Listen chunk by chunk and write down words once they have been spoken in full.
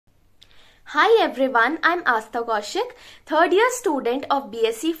Hi everyone, I'm Aastha Kaushik, third year student of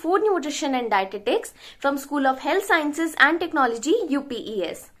BSc Food Nutrition and Dietetics from School of Health Sciences and Technology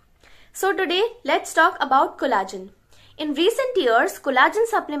UPES. So today let's talk about collagen. In recent years, collagen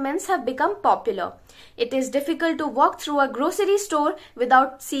supplements have become popular. It is difficult to walk through a grocery store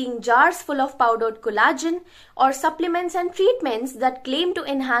without seeing jars full of powdered collagen or supplements and treatments that claim to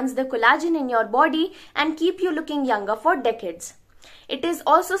enhance the collagen in your body and keep you looking younger for decades. It is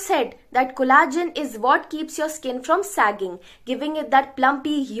also said that collagen is what keeps your skin from sagging, giving it that plumpy,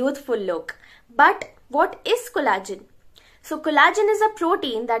 youthful look. But what is collagen? So collagen is a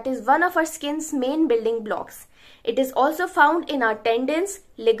protein that is one of our skin's main building blocks. It is also found in our tendons,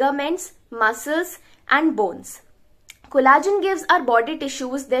 ligaments, muscles, and bones. Collagen gives our body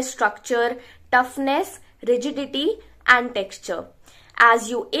tissues their structure, toughness, rigidity, and texture.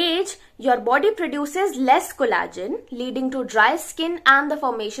 As you age, your body produces less collagen, leading to dry skin and the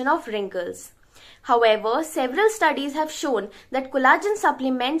formation of wrinkles. However, several studies have shown that collagen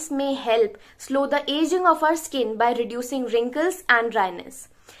supplements may help slow the aging of our skin by reducing wrinkles and dryness.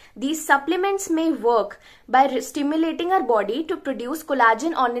 These supplements may work by stimulating our body to produce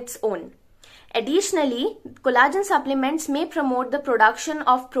collagen on its own. Additionally, collagen supplements may promote the production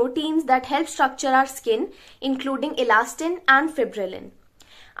of proteins that help structure our skin, including elastin and fibrillin.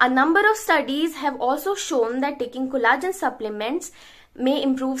 A number of studies have also shown that taking collagen supplements may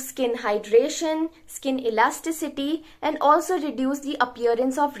improve skin hydration, skin elasticity, and also reduce the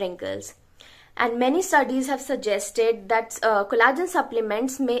appearance of wrinkles. And many studies have suggested that collagen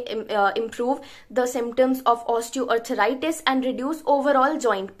supplements may improve the symptoms of osteoarthritis and reduce overall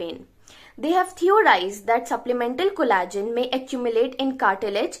joint pain. They have theorized that supplemental collagen may accumulate in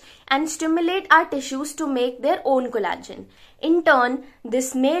cartilage and stimulate our tissues to make their own collagen. In turn,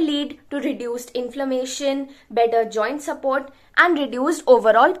 this may lead to reduced inflammation, better joint support, and reduced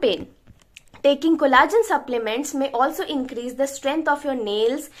overall pain. Taking collagen supplements may also increase the strength of your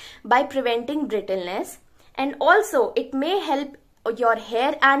nails by preventing brittleness, and also it may help your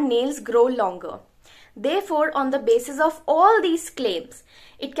hair and nails grow longer. Therefore, on the basis of all these claims,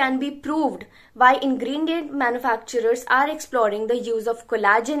 it can be proved why ingredient manufacturers are exploring the use of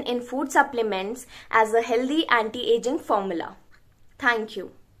collagen in food supplements as a healthy anti-aging formula. Thank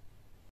you.